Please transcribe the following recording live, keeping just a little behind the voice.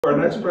Our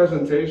next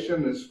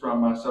presentation is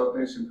from South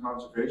Nation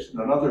Conservation,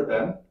 another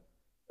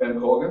Ben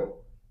Colgan.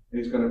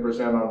 He's going to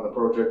present on the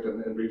project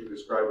and briefly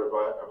describe a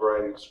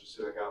variety of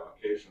specific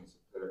applications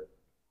that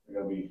they're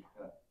going to be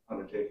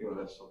undertaking with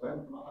us. So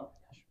Ben, come on up.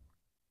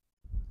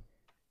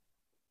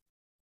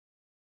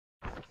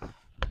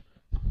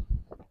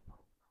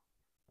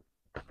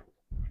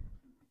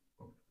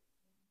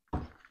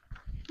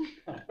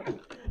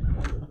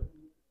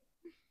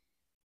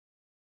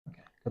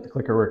 Okay, got the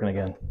clicker working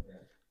again.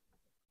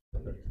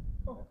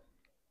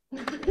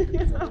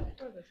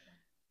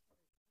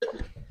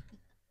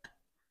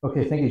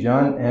 Okay, thank you,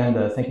 John,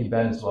 and thank you,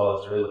 Ben, as well. I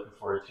was really looking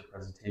forward to your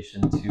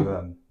presentation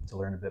to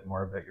learn a bit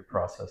more about your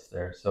process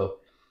there. So,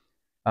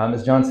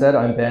 as John said,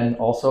 I'm Ben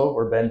also,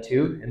 or Ben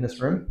 2 in this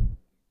room.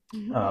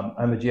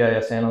 I'm a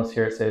GIS analyst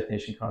here at South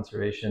Nation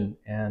Conservation,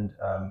 and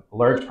a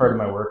large part of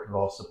my work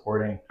involves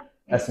supporting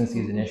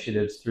SNC's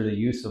initiatives through the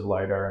use of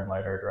LiDAR and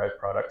LiDAR-derived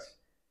products.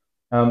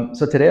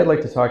 So today I'd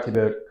like to talk to you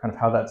about kind of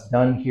how that's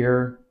done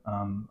here,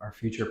 our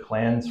future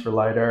plans for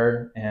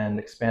LiDAR, and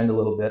expand a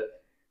little bit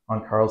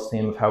on Carl's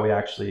theme of how we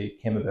actually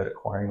came about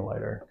acquiring a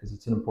LiDAR, because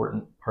it's an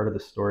important part of the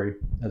story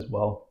as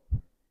well.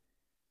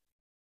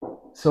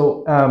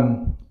 So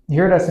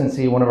here at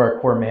SNC, one of our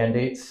core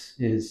mandates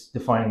is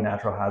defining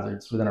natural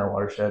hazards within our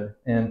watershed,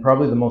 and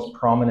probably the most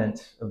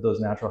prominent of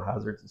those natural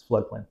hazards is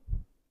floodplain.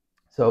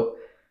 So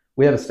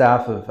we have a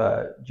staff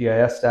of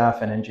GIS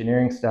staff and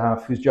engineering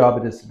staff whose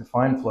job it is to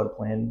define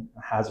floodplain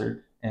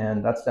hazard,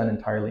 and that's done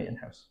entirely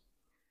in-house.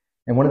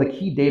 And one of the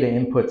key data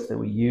inputs that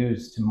we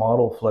use to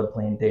model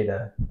floodplain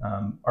data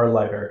are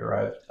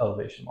LiDAR-derived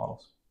elevation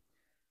models.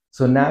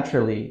 So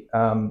naturally,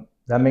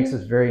 that makes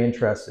us very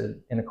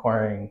interested in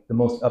acquiring the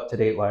most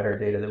up-to-date LiDAR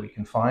data that we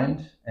can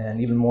find,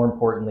 and even more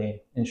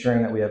importantly,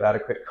 ensuring that we have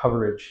adequate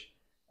coverage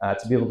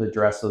to be able to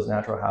address those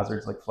natural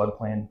hazards like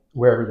floodplain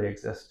wherever they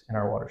exist in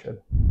our watershed.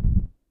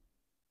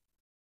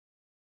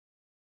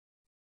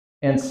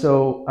 And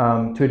so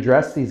to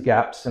address these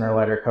gaps in our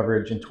LiDAR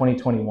coverage, in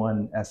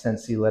 2021,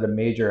 SNC led a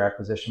major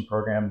acquisition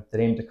program that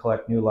aimed to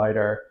collect new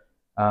LiDAR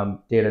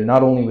data,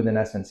 not only within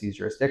SNC's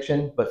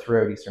jurisdiction, but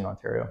throughout Eastern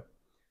Ontario.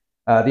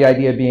 The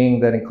idea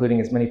being that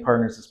including as many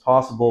partners as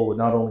possible would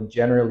not only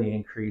generally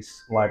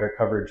increase LiDAR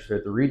coverage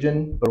throughout the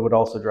region, but would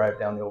also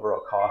drive down the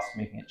overall cost,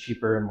 making it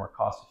cheaper and more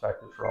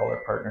cost-effective for all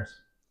our partners.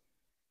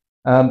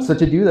 So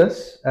to do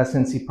this,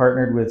 SNC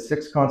partnered with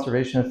 6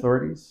 conservation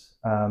authorities,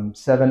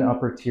 7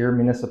 upper-tier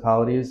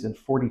municipalities, and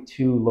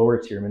 42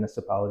 lower-tier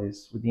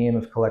municipalities, with the aim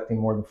of collecting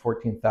more than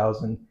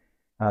 14,000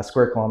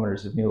 square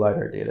kilometers of new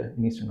LiDAR data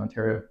in Eastern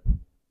Ontario.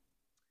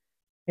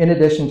 In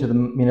addition to the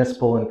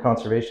municipal and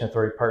conservation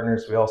authority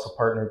partners, we also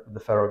partnered with the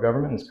federal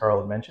government, as Carl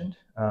had mentioned,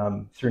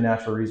 through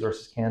Natural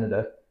Resources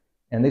Canada,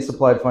 and they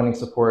supplied funding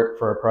support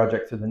for our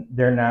project through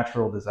their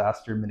Natural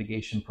Disaster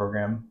Mitigation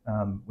Program,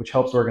 which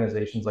helps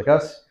organizations like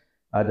us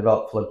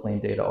develop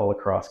floodplain data all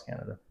across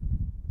Canada.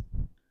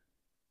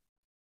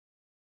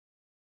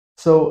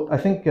 So I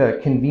think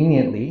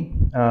conveniently,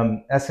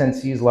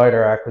 SNC's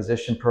LiDAR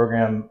acquisition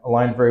program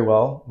aligned very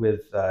well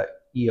with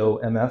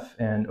EOMF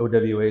and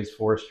OWA's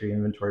forestry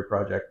inventory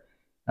project,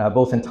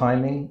 both in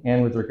timing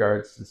and with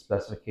regards to the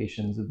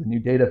specifications of the new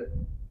data.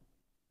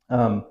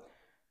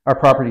 Our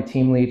property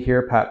team lead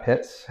here, Pat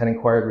Pitts, had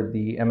inquired with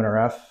the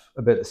MNRF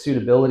about the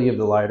suitability of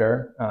the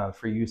LiDAR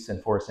for use in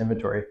forest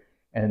inventory,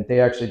 and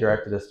they actually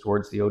directed us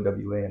towards the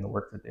OWA and the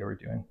work that they were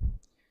doing.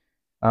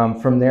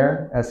 From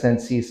there,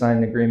 SNC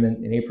signed an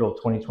agreement in April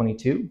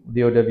 2022 with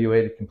the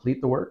OWA to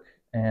complete the work.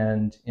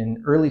 And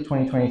in early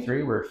 2023,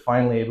 we were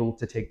finally able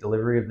to take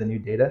delivery of the new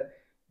data.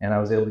 And I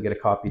was able to get a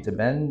copy to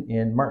Ben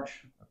in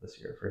March of this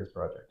year for his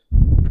project.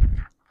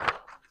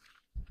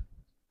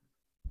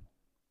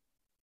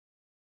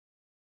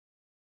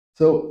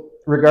 So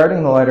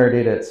regarding the LiDAR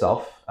data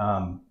itself,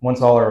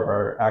 once all of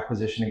our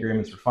acquisition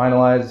agreements were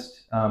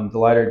finalized, the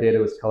LiDAR data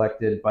was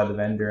collected by the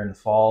vendor in the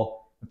fall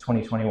of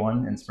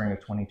 2021 and spring of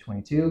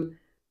 2022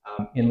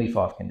 in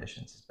leaf-off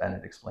conditions, as Ben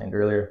had explained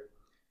earlier.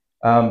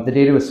 The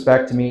data was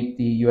spec'd to meet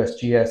the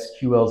USGS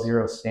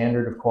QL0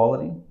 standard of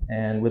quality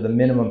and with a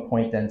minimum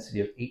point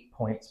density of 8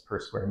 points per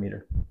square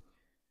meter.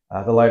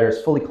 The LiDAR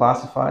is fully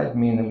classified,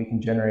 meaning that we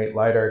can generate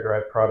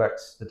LiDAR-derived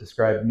products that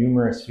describe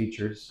numerous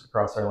features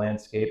across our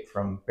landscape,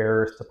 from bare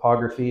earth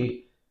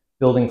topography,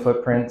 building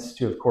footprints,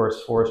 to, of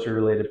course,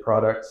 forestry-related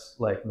products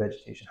like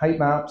vegetation height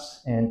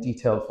maps and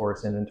detailed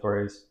forest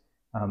inventories,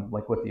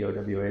 like what the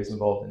OWA is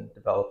involved in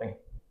developing.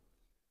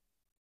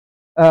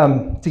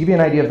 To give you an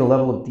idea of the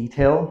level of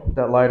detail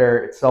that LiDAR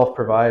itself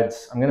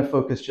provides, I'm going to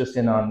focus just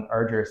in on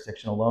our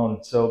jurisdiction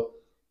alone. So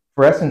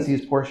for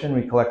SNC's portion,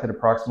 we collected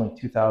approximately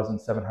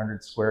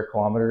 2,700 square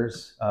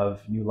kilometers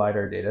of new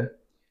LiDAR data.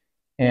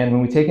 And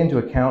when we take into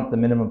account the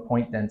minimum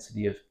point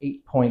density of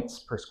 8 points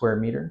per square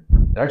meter,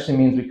 it actually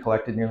means we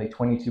collected nearly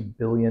 22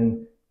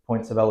 billion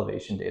points of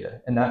elevation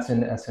data, and that's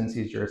in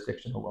SNC's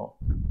jurisdiction alone.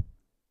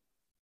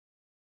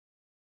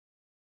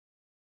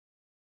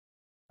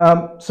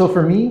 So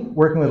for me,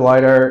 working with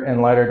LiDAR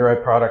and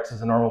LiDAR-derived products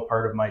is a normal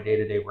part of my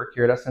day-to-day work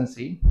here at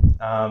SNC.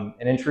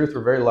 And in truth,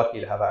 we're very lucky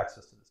to have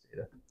access to this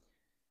data.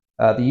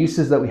 The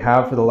uses that we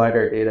have for the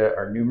LiDAR data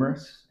are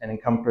numerous and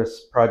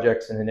encompass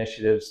projects and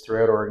initiatives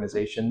throughout our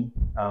organization.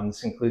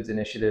 This includes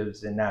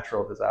initiatives in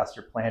natural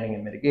disaster planning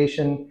and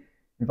mitigation,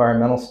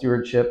 environmental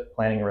stewardship,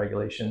 planning and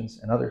regulations,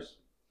 and others.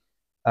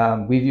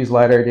 We've used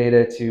LiDAR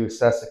data to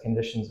assess the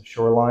conditions of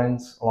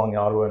shorelines along the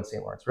Ottawa and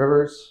St. Lawrence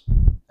rivers,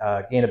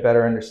 gain a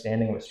better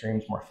understanding of a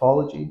stream's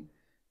morphology,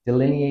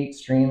 delineate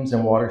streams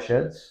and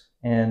watersheds,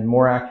 and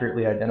more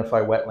accurately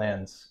identify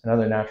wetlands and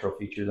other natural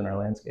features in our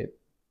landscape.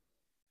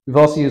 We've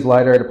also used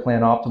LiDAR to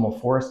plan optimal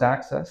forest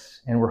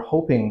access, and we're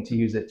hoping to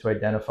use it to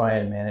identify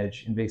and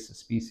manage invasive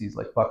species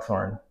like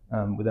buckthorn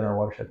within our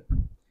watershed.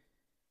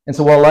 And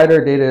so while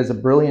LiDAR data is a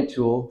brilliant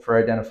tool for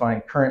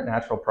identifying current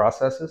natural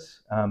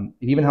processes,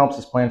 it even helps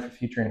us plan for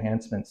future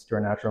enhancements to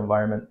our natural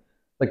environment,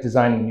 like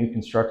designing new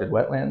constructed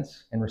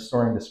wetlands and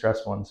restoring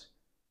distressed ones,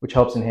 which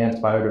helps enhance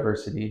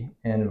biodiversity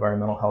and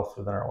environmental health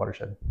within our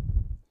watershed.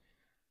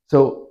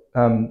 So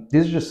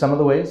these are just some of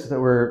the ways that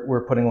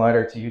we're putting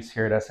LiDAR to use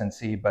here at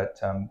SNC, but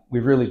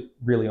we've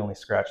really only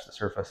scratched the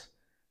surface.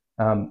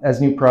 As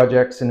new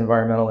projects and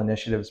environmental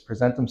initiatives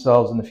present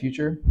themselves in the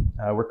future,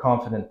 we're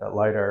confident that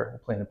LiDAR will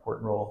play an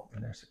important role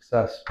in their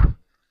success.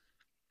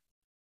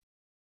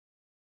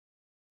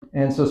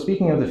 And so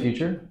speaking of the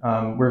future,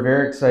 we're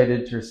very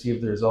excited to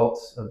receive the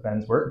results of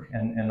Ben's work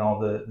and all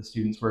the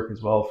students' work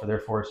as well for their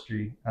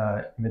forestry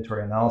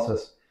inventory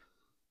analysis.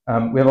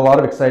 We have a lot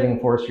of exciting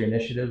forestry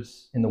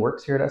initiatives in the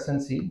works here at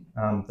SNC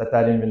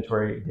that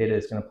inventory data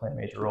is going to play a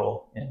major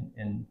role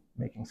in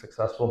making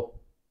successful.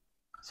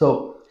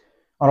 So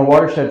on a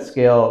watershed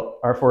scale,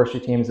 our forestry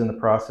team is in the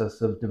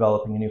process of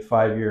developing a new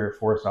 5-year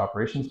forest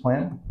operations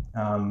plan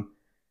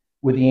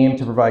with the aim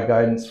to provide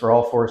guidance for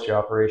all forestry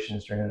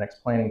operations during the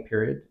next planning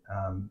period,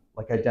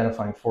 like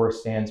identifying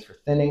forest stands for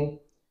thinning,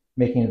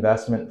 making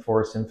investment in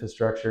forest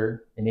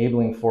infrastructure,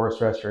 enabling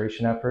forest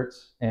restoration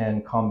efforts,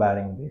 and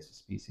combating invasive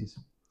species.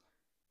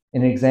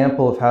 An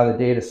example of how the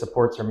data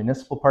supports our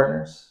municipal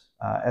partners,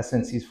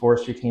 SNC's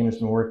forestry team has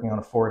been working on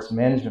a forest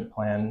management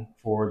plan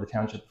for the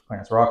township of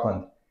Clarence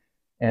Rockland.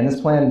 And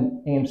this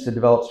plan aims to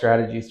develop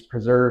strategies to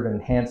preserve and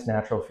enhance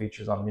natural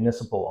features on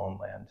municipal-owned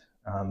land.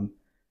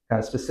 Kind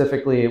of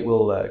specifically, it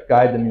will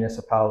guide the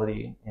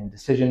municipality in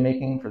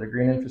decision-making for the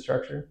green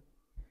infrastructure,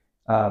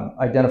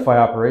 identify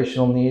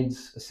operational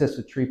needs, assist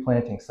with tree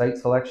planting site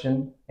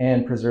selection,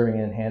 and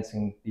preserving and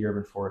enhancing the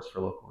urban forest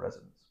for local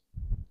residents.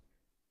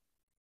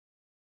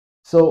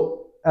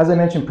 So, as I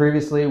mentioned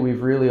previously,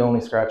 we've really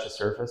only scratched the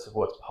surface of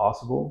what's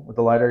possible with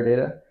the LiDAR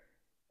data.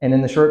 And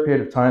in the short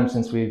period of time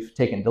since we've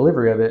taken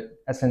delivery of it,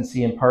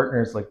 SNC and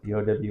partners like the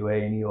OWA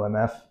and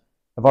EOMF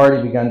have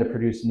already begun to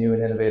produce new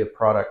and innovative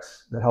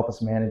products that help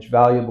us manage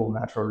valuable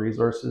natural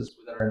resources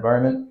within our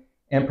environment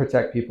and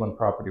protect people and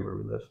property where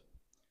we live.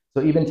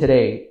 So even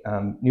today,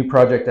 new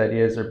project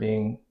ideas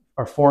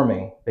are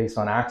forming based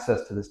on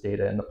access to this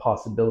data and the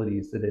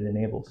possibilities that it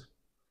enables.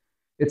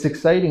 It's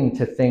exciting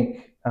to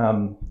think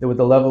that with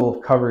the level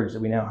of coverage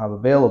that we now have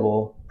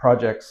available,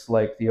 projects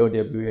like the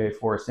OWA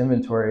Forest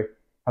Inventory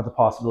have the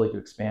possibility to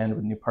expand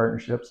with new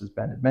partnerships, as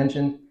Ben had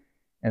mentioned.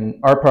 And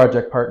our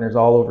project partners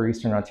all over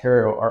Eastern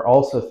Ontario are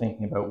also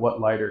thinking about what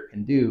LiDAR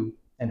can do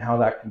and how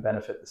that can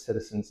benefit the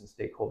citizens and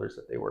stakeholders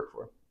that they work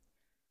for.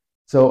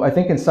 So I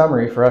think in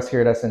summary, for us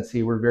here at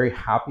SNC, we're very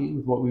happy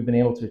with what we've been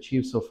able to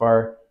achieve so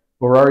far,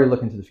 but we're already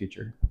looking to the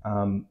future.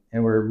 And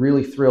we're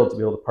really thrilled to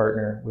be able to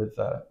partner with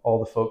all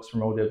the folks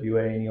from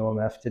OWA and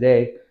EOMF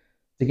today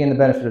to gain the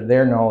benefit of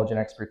their knowledge and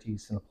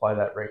expertise and apply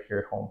that right here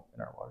at home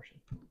in our watershed.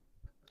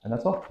 And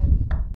that's all.